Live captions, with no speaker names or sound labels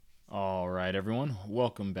right, everyone.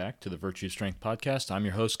 Welcome back to the Virtue Strength Podcast. I'm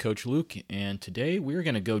your host, Coach Luke, and today we're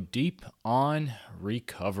going to go deep on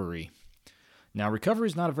recovery. Now, recovery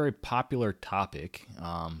is not a very popular topic.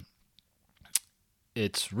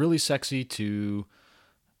 It's really sexy to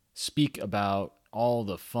speak about all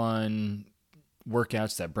the fun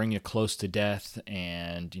workouts that bring you close to death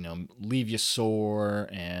and, leave you sore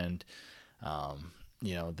and,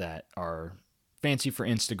 that are fancy for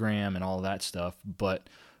Instagram and all that stuff. But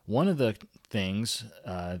one of the things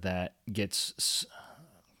that gets,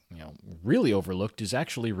 really overlooked is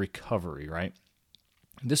actually recovery, right?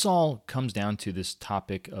 This all comes down to this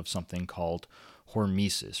topic of something called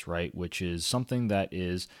hormesis, right? Which is something that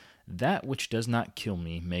is that which does not kill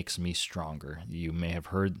me makes me stronger. You may have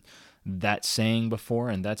heard that saying before,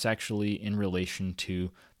 and that's actually in relation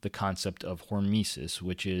to the concept of hormesis,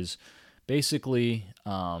 which is basically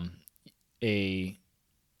a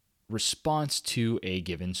response to a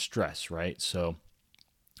given stress, right? So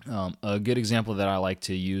a good example that I like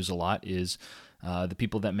to use a lot is the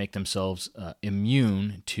people that make themselves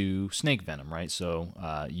immune to snake venom, right? So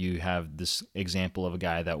you have this example of a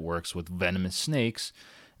guy that works with venomous snakes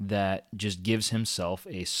that just gives himself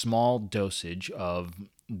a small dosage of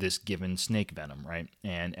this given snake venom, right?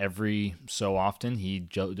 And every so often he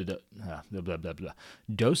doses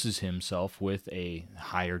himself with a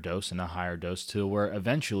higher dose and a higher dose to where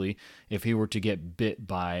eventually, if he were to get bit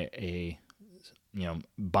by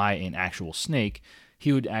by an actual snake,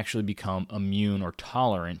 he would actually become immune or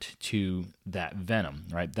tolerant to that venom,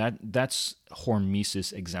 right? That's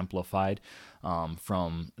hormesis exemplified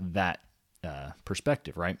from that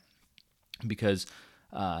perspective, right? Because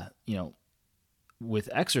with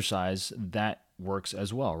exercise, that works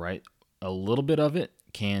as well, right? A little bit of it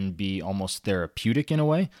can be almost therapeutic in a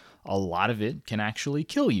way. A lot of it can actually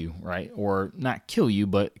kill you, right? Or not kill you,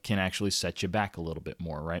 but can actually set you back a little bit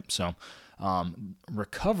more, right? So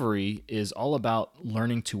recovery is all about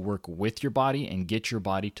learning to work with your body and get your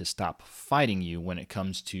body to stop fighting you when it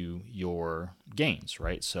comes to your gains,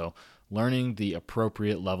 right? So learning the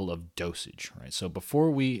appropriate level of dosage, right? So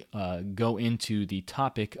before we go into the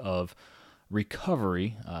topic of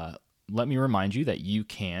recovery, let me remind you that you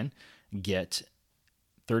can get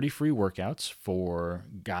 30 free workouts for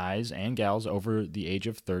guys and gals over the age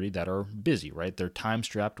of 30 that are busy, right? They're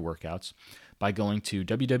time-strapped workouts by going to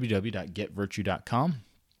www.getvirtue.com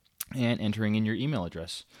and entering in your email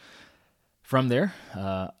address. From there,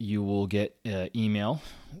 you will get an email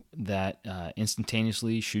that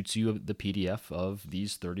instantaneously shoots you the PDF of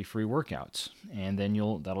these 30 free workouts. And then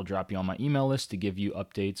that'll drop you on my email list to give you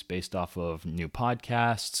updates based off of new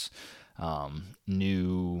podcasts,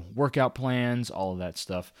 new workout plans, all of that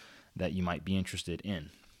stuff that you might be interested in.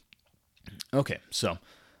 Okay, so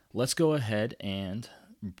let's go ahead and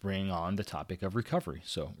bring on the topic of recovery.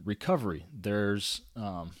 So recovery,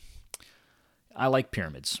 I like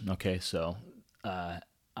pyramids, okay? So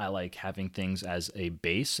I like having things as a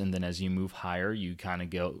base, and then as you move higher, you kind of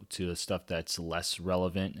go to stuff that's less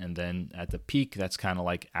relevant, and then at the peak, that's kind of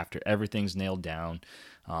like after everything's nailed down,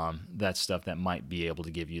 that's stuff that might be able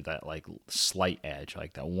to give you that like slight edge,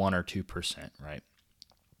 like that 1 or 2%, right?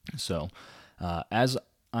 So as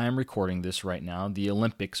I am recording this right now, the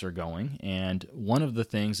Olympics are going, and one of the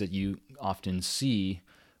things that you often see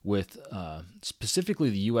with specifically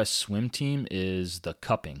the U.S. swim team is the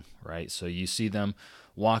cupping, right? So you see them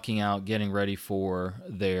walking out, getting ready for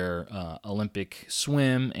their Olympic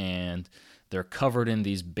swim, and they're covered in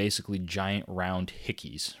these basically giant round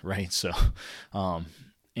hickeys, right? So,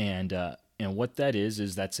 and what that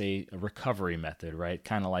is that's a recovery method, right?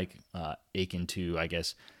 Kind of like akin to, I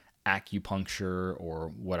guess, acupuncture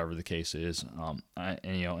or whatever the case is.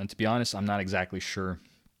 And to be honest, I'm not exactly sure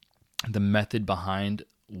the method behind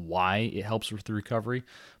why it helps with the recovery,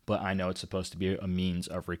 but I know it's supposed to be a means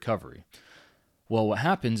of recovery. Well, what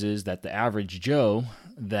happens is that the average Joe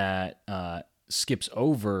that skips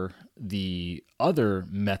over the other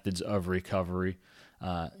methods of recovery,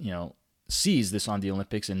 sees this on the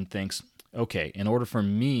Olympics and thinks, okay, in order for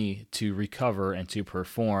me to recover and to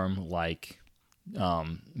perform like,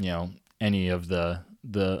 any of the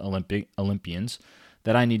Olympians,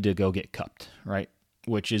 that I need to go get cupped, right?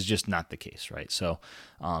 Which is just not the case, right? So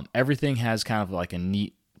everything has kind of like a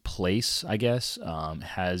neat place, I guess,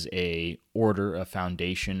 has a order, a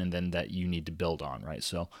foundation, and then that you need to build on, right?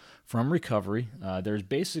 So from recovery, there's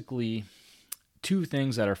basically two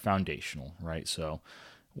things that are foundational, right? So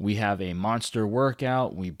we have a monster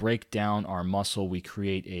workout, we break down our muscle, we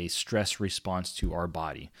create a stress response to our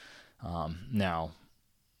body. Now,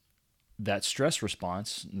 that stress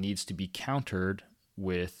response needs to be countered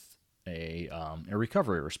with a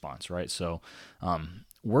recovery response, right? So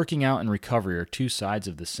working out and recovery are two sides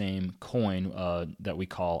of the same coin that we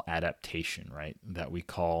call adaptation, right? That we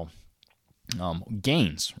call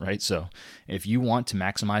gains, right? So if you want to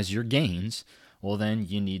maximize your gains, well, then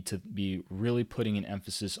you need to be really putting an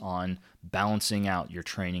emphasis on balancing out your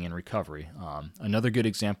training and recovery. Another good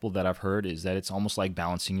example that I've heard is that it's almost like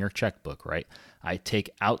balancing your checkbook, right? I take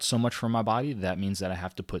out so much from my body, that means that I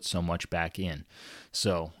have to put so much back in.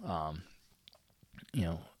 So,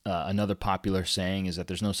 another popular saying is that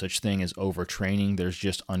there's no such thing as overtraining, there's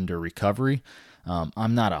just under recovery.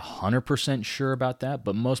 I'm not 100% sure about that,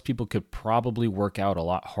 but most people could probably work out a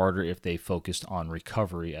lot harder if they focused on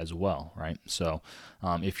recovery as well, right? So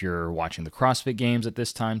if you're watching the CrossFit Games at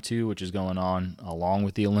this time too, which is going on along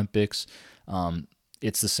with the Olympics,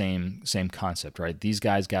 it's the same concept, right? These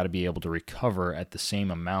guys got to be able to recover at the same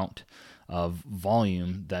amount of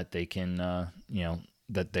volume that they can,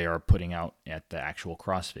 that they are putting out at the actual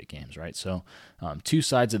CrossFit Games, right? So two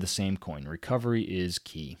sides of the same coin. Recovery is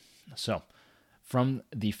key. So from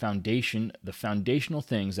the foundational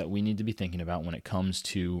things that we need to be thinking about when it comes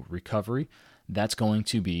to recovery, that's going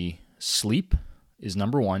to be sleep is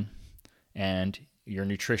number one, and your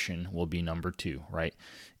nutrition will be number two, right?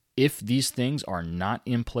 If these things are not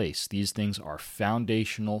in place, these things are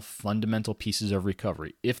foundational, fundamental pieces of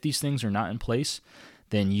recovery. If these things are not in place,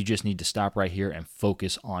 then you just need to stop right here and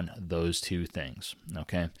focus on those two things,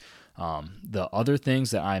 okay? The other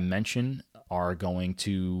things that I mentioned are going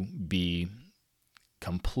to be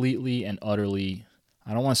completely and utterly,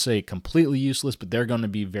 I don't want to say completely useless, but they're going to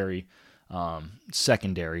be very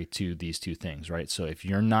secondary to these two things, right? So if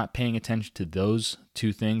you're not paying attention to those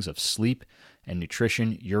two things of sleep and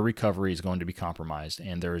nutrition, your recovery is going to be compromised,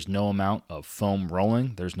 and there is no amount of foam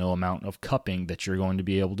rolling, there's no amount of cupping that you're going to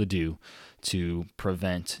be able to do to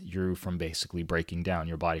prevent you from basically breaking down,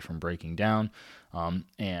 your body from breaking down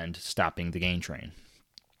and stopping the gain train.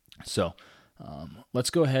 So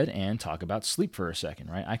let's go ahead and talk about sleep for a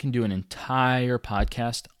second, right? I can do an entire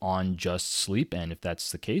podcast on just sleep, and if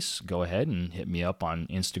that's the case, go ahead and hit me up on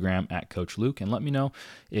Instagram at Coach Luke and let me know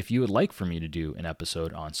if you would like for me to do an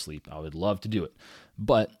episode on sleep. I would love to do it.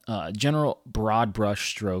 But general broad brush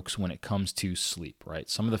strokes when it comes to sleep, right?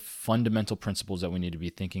 Some of the fundamental principles that we need to be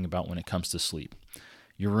thinking about when it comes to sleep.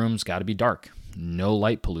 Your room's got to be dark, no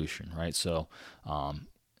light pollution, right? So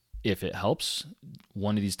if it helps,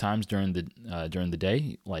 one of these times during the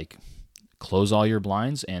day, like close all your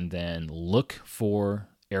blinds and then look for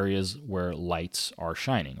areas where lights are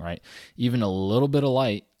shining, right? Even a little bit of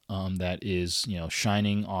light that is,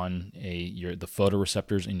 shining on the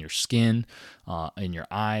photoreceptors in your skin, in your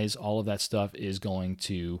eyes, all of that stuff is going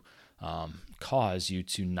to cause you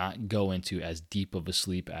to not go into as deep of a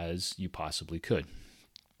sleep as you possibly could.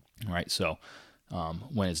 All right, so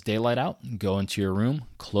when it's daylight out, go into your room,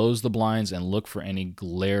 close the blinds, and look for any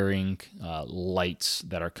glaring lights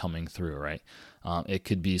that are coming through, right? It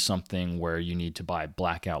could be something where you need to buy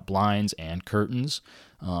blackout blinds and curtains.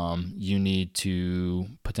 You need to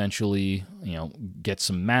potentially, get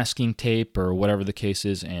some masking tape or whatever the case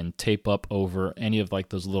is and tape up over any of like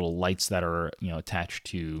those little lights that are, attached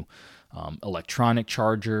to electronic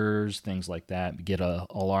chargers, things like that. Get an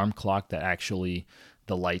alarm clock that actually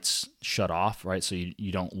the lights shut off, right? So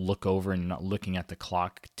you don't look over and you're not looking at the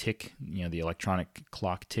clock tick, the electronic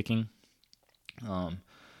clock ticking.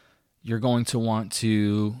 You're going to want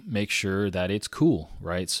to make sure that it's cool,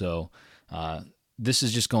 right? So this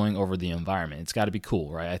is just going over the environment. It's got to be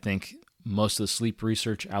cool, right? I think most of the sleep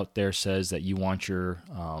research out there says that you want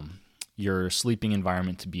your sleeping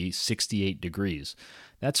environment to be 68 degrees.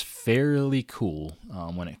 That's fairly cool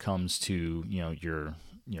when it comes to,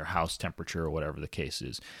 your house temperature or whatever the case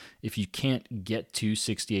is. If you can't get to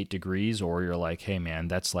 68 degrees, or you're like, hey man,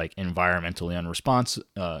 that's like environmentally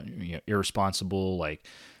irresponsible, like,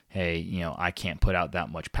 hey, I can't put out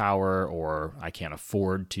that much power, or I can't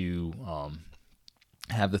afford to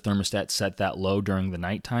have the thermostat set that low during the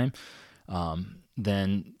nighttime,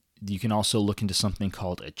 then you can also look into something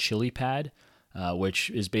called a chili pad, which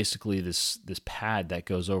is basically this pad that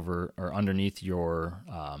goes over or underneath your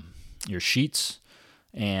sheets,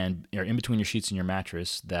 and in between your sheets and your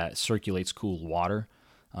mattress, that circulates cool water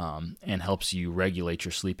and helps you regulate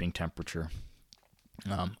your sleeping temperature.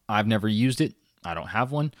 I've never used it. I don't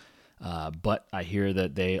have one, but I hear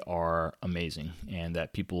that they are amazing and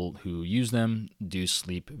that people who use them do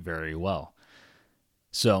sleep very well.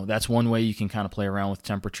 So that's one way you can kind of play around with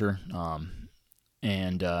temperature.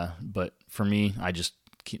 But for me, I just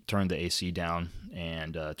turn the AC down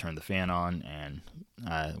and turn the fan on, and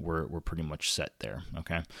we're pretty much set there.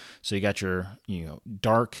 Okay, so you got your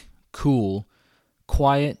dark, cool,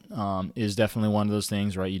 quiet is definitely one of those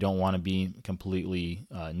things, right? You don't want to be completely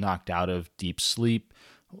knocked out of deep sleep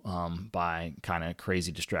by kind of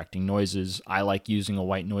crazy distracting noises. I like using a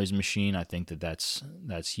white noise machine. I think that's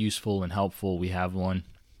useful and helpful. We have one.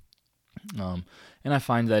 And I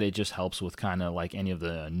find that it just helps with kind of like any of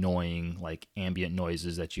the annoying like ambient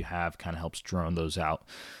noises that you have, kind of helps drone those out.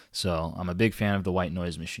 So I'm a big fan of the white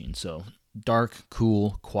noise machine. So dark,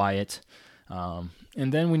 cool, quiet.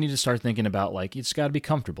 And then we need to start thinking about like, it's got to be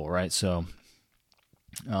comfortable, right? So,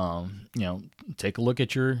 take a look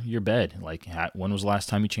at your bed. Like, when was the last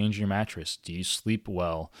time you changed your mattress? Do you sleep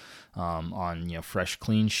well on fresh,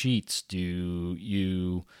 clean sheets? Do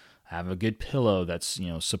you have a good pillow that's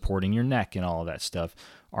supporting your neck and all of that stuff?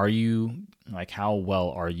 Are you like, how well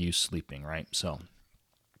are you sleeping, right? So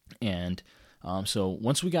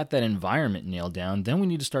once we got that environment nailed down, then we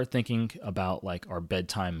need to start thinking about like our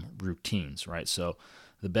bedtime routines, right? So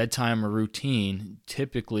the bedtime routine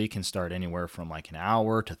typically can start anywhere from like an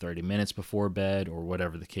hour to 30 minutes before bed, or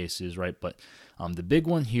whatever the case is, right? But the big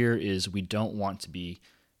one here is we don't want to be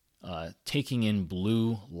taking in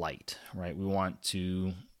blue light, right? We want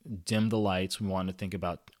to dim the lights. We want to think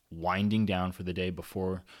about winding down for the day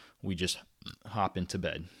before we just hop into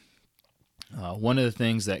bed. One of the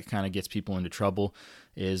things that kind of gets people into trouble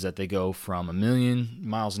is that they go from 1,000,000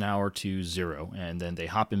 miles an hour to 0, and then they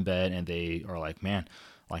hop in bed and they are like, man,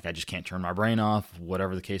 like I just can't turn my brain off,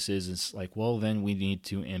 whatever the case is. It's like, well, then we need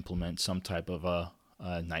to implement some type of a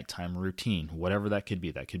nighttime routine, whatever that could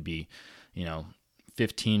be. That could be,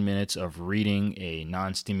 15 minutes of reading a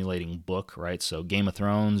non-stimulating book, right? So Game of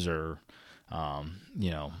Thrones or, Lord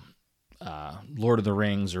of the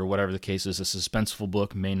Rings or whatever the case is. A suspenseful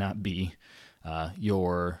book may not be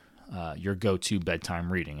your go-to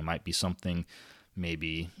bedtime reading. It might be something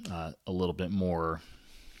maybe a little bit more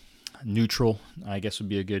neutral, I guess would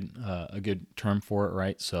be a good term for it,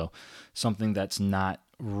 right? So something that's not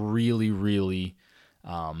really, really,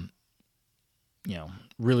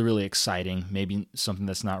 really exciting. Maybe something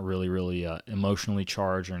that's not really, really emotionally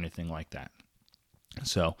charged or anything like that.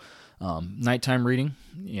 So nighttime reading,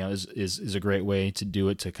 is a great way to do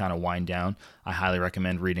it, to kind of wind down. I highly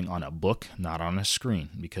recommend reading on a book, not on a screen,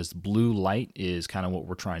 because blue light is kind of what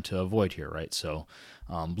we're trying to avoid here, right? So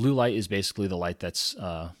blue light is basically the light that's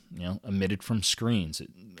emitted from screens. It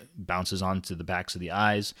bounces onto the backs of the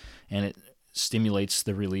eyes, and it stimulates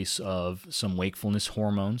the release of some wakefulness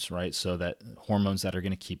hormones, right? So that hormones that are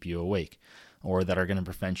going to keep you awake, or that are going to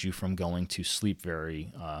prevent you from going to sleep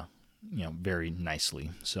very very nicely.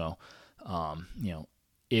 So,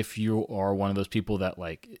 if you are one of those people that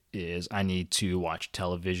I need to watch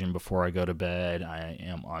television before I go to bed, I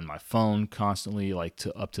am on my phone constantly,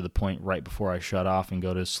 up to the point right before I shut off and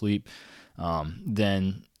go to sleep,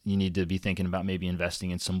 then you need to be thinking about maybe investing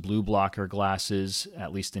in some blue blocker glasses,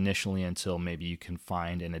 at least initially, until maybe you can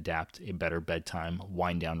find and adapt a better bedtime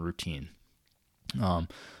wind down routine.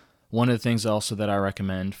 One of the things also that I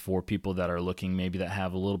recommend for people that are looking, maybe that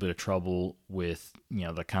have a little bit of trouble with,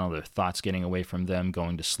 the kind of their thoughts getting away from them,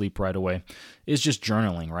 going to sleep right away, is just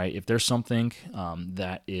journaling, right? If there's something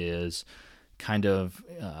that is kind of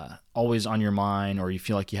always on your mind, or you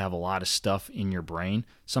feel like you have a lot of stuff in your brain,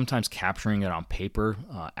 sometimes capturing it on paper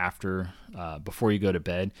before you go to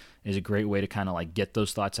bed is a great way to kind of get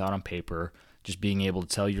those thoughts out on paper. Just being able to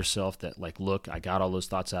tell yourself that, look, I got all those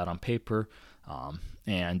thoughts out on paper,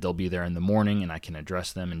 and they'll be there in the morning, and I can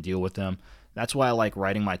address them and deal with them. That's why I like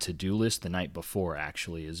writing my to-do list the night before,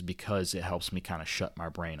 actually, is because it helps me kind of shut my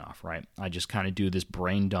brain off, right? I just kind of do this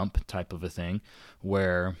brain dump type of a thing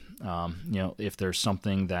where, if there's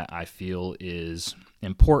something that I feel is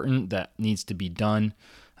important that needs to be done,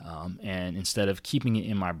 and instead of keeping it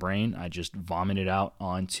in my brain, I just vomit it out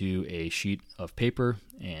onto a sheet of paper,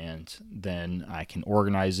 and then I can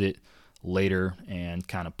organize it later and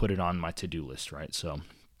kind of put it on my to-do list, right? So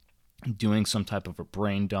doing some type of a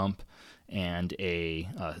brain dump and a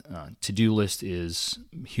to-do list is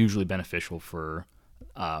hugely beneficial for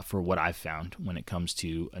what I've found when it comes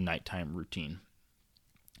to a nighttime routine.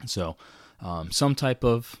 So some type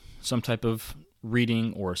of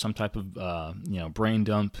reading or some type of brain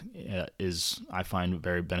dump is, I find,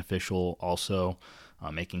 very beneficial. Also,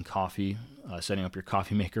 making coffee, setting up your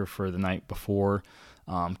coffee maker for the night before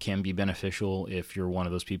can be beneficial if you're one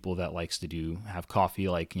of those people that likes to have coffee,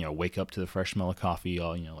 wake up to the fresh smell of coffee,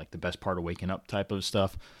 the best part of waking up type of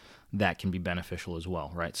stuff. That can be beneficial as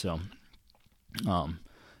well, right? So,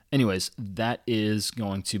 anyways, that is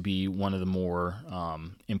going to be one of the more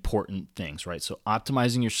important things, right? So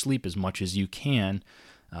optimizing your sleep as much as you can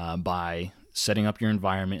by setting up your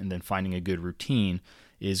environment and then finding a good routine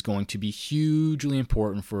is going to be hugely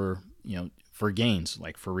important for for gains,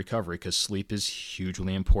 like for recovery, because sleep is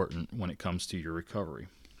hugely important when it comes to your recovery.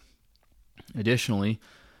 Additionally,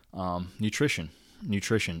 nutrition,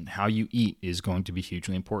 how you eat is going to be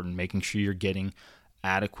hugely important. Making sure you're getting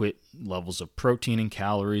adequate levels of protein and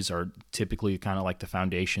calories are typically kind of like the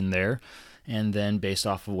foundation there. And then based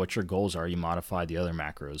off of what your goals are, you modify the other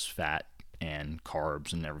macros, fat and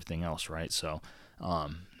carbs and everything else, right? So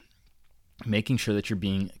making sure that you're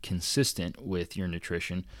being consistent with your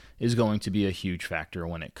nutrition is going to be a huge factor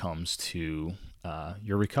when it comes to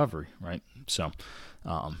your recovery, right? So,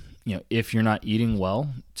 if you're not eating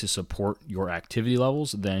well to support your activity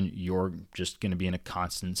levels, then you're just going to be in a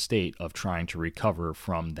constant state of trying to recover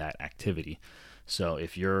from that activity. So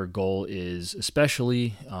if your goal is,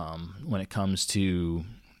 especially when it comes to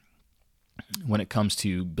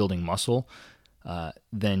building muscle,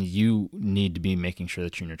 then you need to be making sure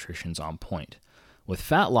that your nutrition's on point. With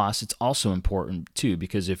fat loss, it's also important too,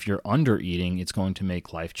 because if you're under eating, it's going to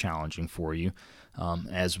make life challenging for you,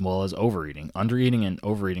 as well as overeating. Undereating and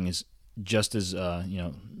overeating is just as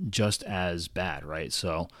bad, right?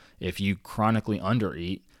 So if you chronically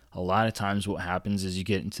undereat, a lot of times what happens is you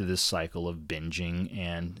get into this cycle of binging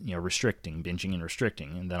and binging and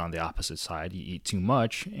restricting. And then on the opposite side, you eat too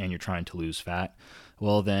much and you're trying to lose fat.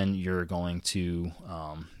 Well, then you're going to,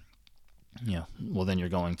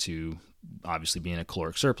 obviously be in a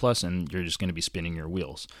caloric surplus, and you're just going to be spinning your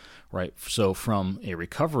wheels, right? So from a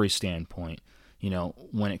recovery standpoint,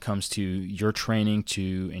 when it comes to your training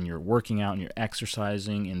and you're working out and you're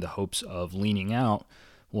exercising in the hopes of leaning out,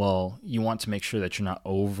 well, you want to make sure that you're not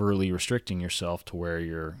overly restricting yourself to where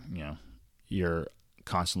you're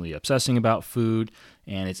constantly obsessing about food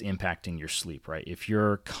and it's impacting your sleep, right? If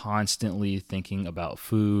you're constantly thinking about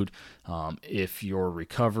food, if your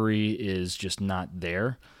recovery is just not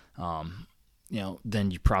there,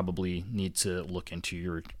 then you probably need to look into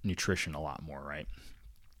your nutrition a lot more, right?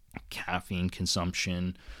 Caffeine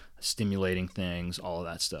consumption, stimulating things, all of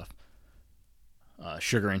that stuff,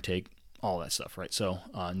 sugar intake, all that stuff, right? So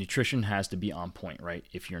nutrition has to be on point, right?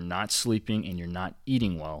 If you're not sleeping and you're not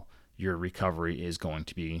eating well, your recovery is going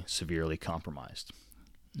to be severely compromised.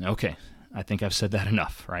 Okay, I think I've said that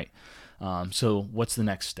enough, right? So what's the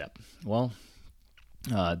next step? Well,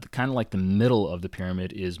 kind of like the middle of the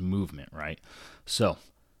pyramid is movement, right? So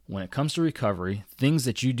when it comes to recovery, things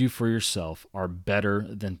that you do for yourself are better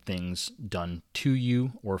than things done to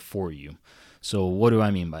you or for you. So what do I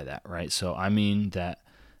mean by that, right? So I mean that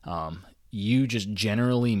you just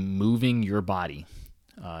generally moving your body,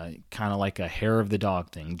 kind of like a hair of the dog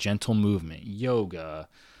thing, gentle movement, yoga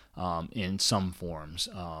in some forms.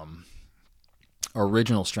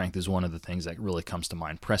 Original strength is one of the things that really comes to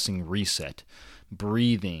mind. Pressing reset,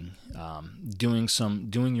 breathing, doing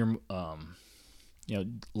your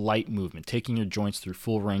light movement, taking your joints through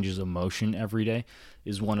full ranges of motion every day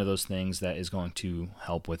is one of those things that is going to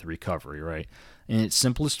help with recovery, right? In its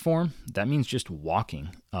simplest form, that means just walking.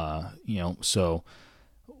 So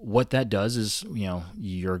what that does is,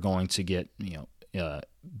 you're going to get,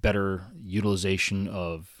 better utilization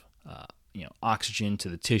of oxygen to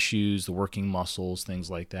the tissues, the working muscles, things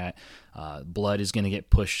like that. Blood is going to get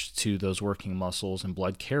pushed to those working muscles, and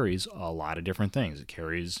blood carries a lot of different things. It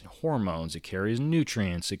carries hormones, it carries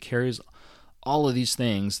nutrients, it carries all of these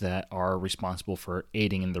things that are responsible for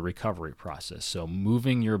aiding in the recovery process. So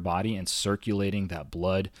moving your body and circulating that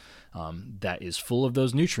blood that is full of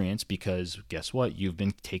those nutrients, because guess what? You've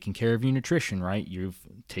been taking care of your nutrition, right? You've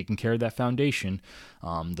taken care of that foundation.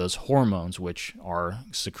 Those hormones, which are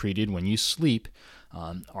secreted when you sleep,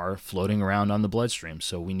 are floating around on the bloodstream.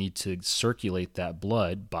 So we need to circulate that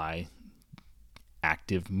blood by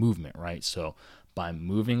active movement, right? So by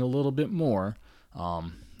moving a little bit more,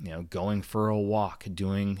 going for a walk,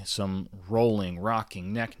 doing some rolling,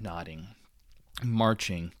 rocking, neck nodding,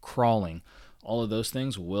 marching, crawling, all of those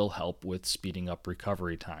things will help with speeding up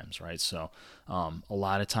recovery times, right? So a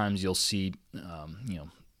lot of times you'll see,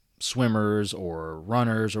 swimmers or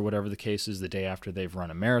runners or whatever the case is, the day after they've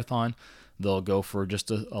run a marathon, they'll go for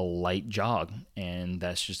just a light jog, and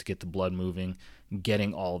that's just to get the blood moving,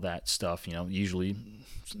 getting all that stuff. Usually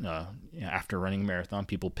after running a marathon,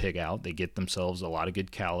 people pig out. They get themselves a lot of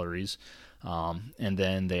good calories, and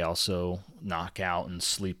then they also knock out and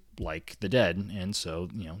sleep like the dead. And so,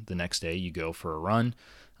 the next day you go for a run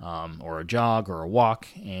or a jog or a walk,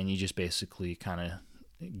 and you just basically kind of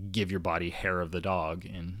give your body hair of the dog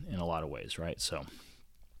in a lot of ways, right? So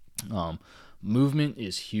movement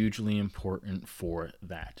is hugely important for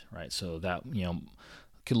that, right? So that,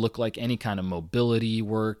 could look like any kind of mobility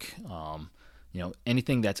work,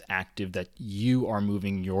 anything that's active, that you are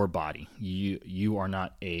moving your body. You are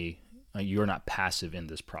not a you're not passive in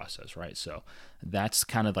this process, right? So that's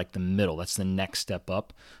kind of like the middle. That's the next step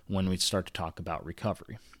up when we start to talk about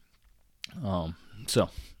recovery. So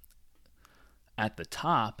at the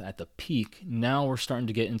top, at the peak, now we're starting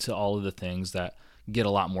to get into all of the things that get a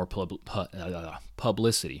lot more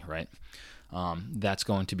publicity, right? That's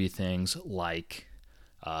going to be things like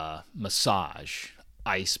massage,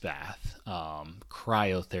 ice bath,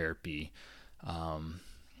 cryotherapy, foam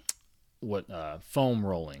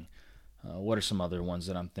rolling. What are some other ones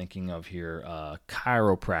that I'm thinking of here?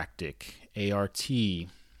 Chiropractic, ART.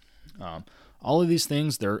 All of these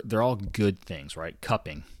things, they're all good things, right?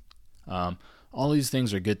 Cupping. All these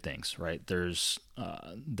things are good things, right?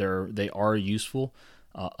 They are useful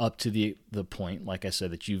up to the point, like I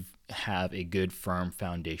said, that you have a good firm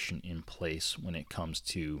foundation in place when it comes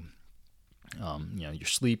to your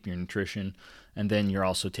sleep, your nutrition, and then you're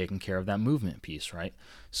also taking care of that movement piece, right?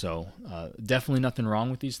 So definitely nothing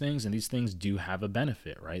wrong with these things, and these things do have a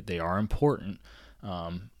benefit, right? They are important.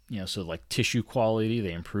 So like tissue quality,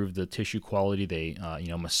 they improve the tissue quality. They,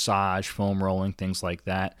 massage, foam rolling, things like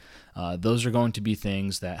that. Those are going to be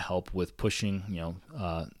things that help with pushing,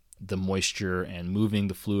 the moisture and moving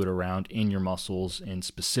the fluid around in your muscles, in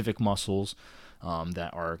specific muscles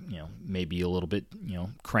that are, maybe a little bit,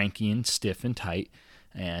 cranky and stiff and tight.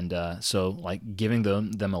 And so like giving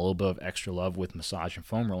them a little bit of extra love with massage and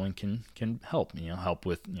foam rolling can help, help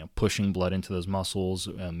with, pushing blood into those muscles.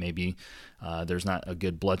 Maybe there's not a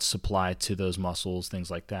good blood supply to those muscles,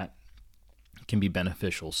 things like that can be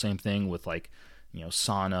beneficial. Same thing with like,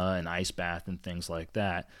 sauna and ice bath and things like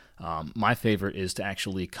that. My favorite is to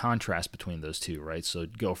actually contrast between those two, right? So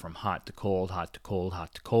go from hot to cold, hot to cold,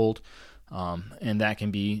 hot to cold. And that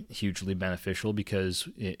can be hugely beneficial because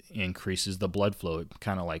it increases the blood flow. It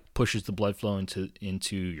kind of like pushes the blood flow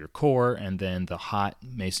into your core, and then the hot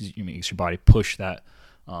makes your body push that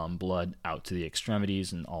blood out to the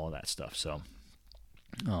extremities and all of that stuff. So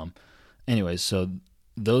anyways, so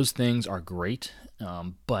those things are great,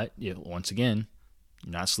 but once again,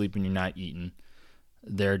 you're not sleeping, you're not eating.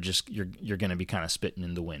 They're just you're going to be kind of spitting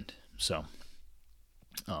in the wind. So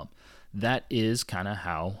that is kind of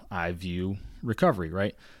how I view recovery,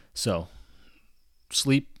 right? So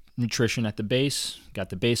sleep, nutrition at the base, got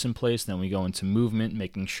the base in place. Then we go into movement,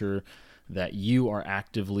 making sure that you are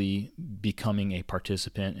actively becoming a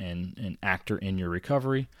participant and an actor in your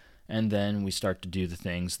recovery. And then we start to do the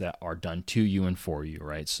things that are done to you and for you,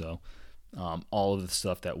 right? So all of the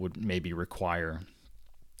stuff that would maybe require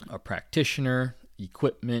a practitioner,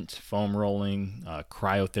 equipment, foam rolling,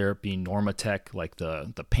 cryotherapy, Normatec, like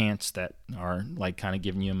the pants that are like kind of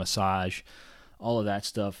giving you a massage, all of that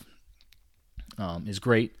stuff is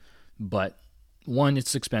great. But one,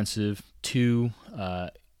 it's expensive. Two,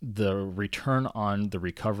 the return on the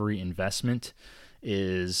recovery investment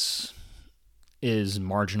is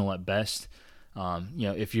marginal at best.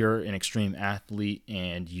 If you're an extreme athlete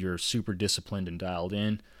and you're super disciplined and dialed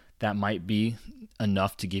in, that might be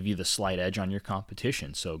enough to give you the slight edge on your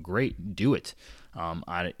competition. So great, do it.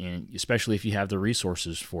 And especially if you have the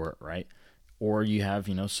resources for it, right? Or you have,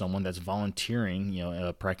 someone that's volunteering,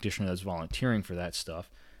 a practitioner that's volunteering for that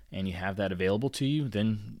stuff, and you have that available to you,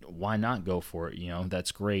 then why not go for it?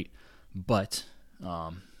 That's great. But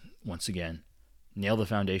once again, nail the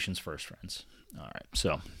foundations first, friends. All right.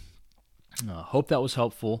 So hope that was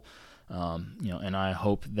helpful. And I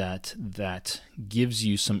hope that gives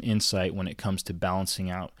you some insight when it comes to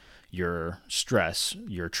balancing out your stress,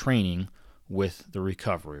 your training with the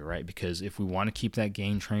recovery, right? Because if we want to keep that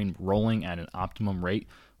gain train rolling at an optimum rate,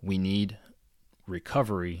 we need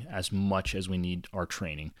recovery as much as we need our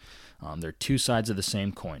training. They're two sides of the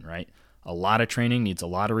same coin, right? A lot of training needs a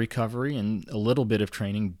lot of recovery, and a little bit of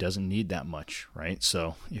training doesn't need that much, right?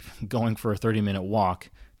 So if going for a 30-minute walk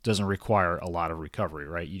doesn't require a lot of recovery,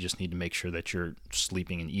 right? You just need to make sure that you're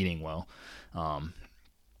sleeping and eating well.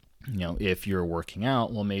 If you're working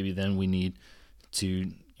out, well, maybe then we need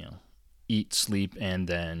to, eat, sleep, and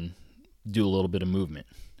then do a little bit of movement,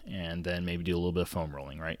 and then maybe do a little bit of foam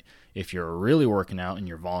rolling, right? If you're really working out and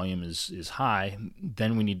your volume is high,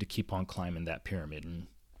 then we need to keep on climbing that pyramid and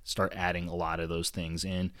start adding a lot of those things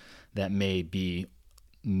in that may be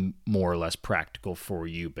more or less practical for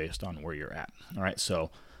you based on where you're at. All right,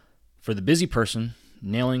 so for the busy person,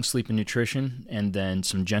 nailing sleep and nutrition, and then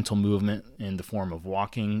some gentle movement in the form of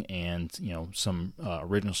walking and some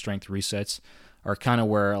original strength resets are kind of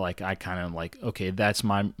where I kind of okay, that's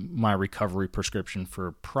my recovery prescription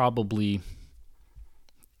for probably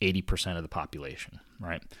 80% of the population,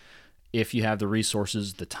 right? If you have the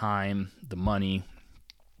resources, the time, the money,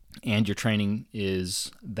 and your training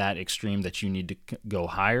is that extreme that you need to go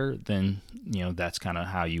higher, then that's kind of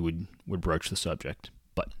how you would broach the subject.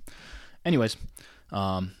 But anyways,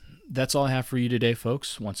 that's all I have for you today,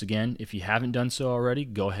 folks. Once again, if you haven't done so already,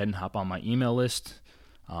 go ahead and hop on my email list,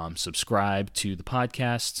 subscribe to the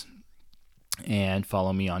podcast, and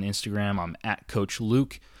follow me on Instagram. I'm at Coach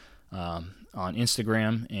Luke on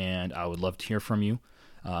Instagram, and I would love to hear from you.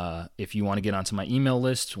 If you want to get onto my email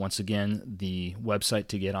list, once again, the website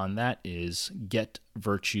to get on that is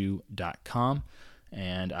getvirtue.com,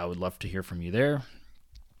 and I would love to hear from you there.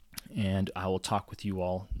 And I will talk with you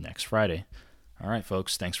all next Friday. All right,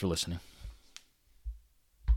 folks, thanks for listening.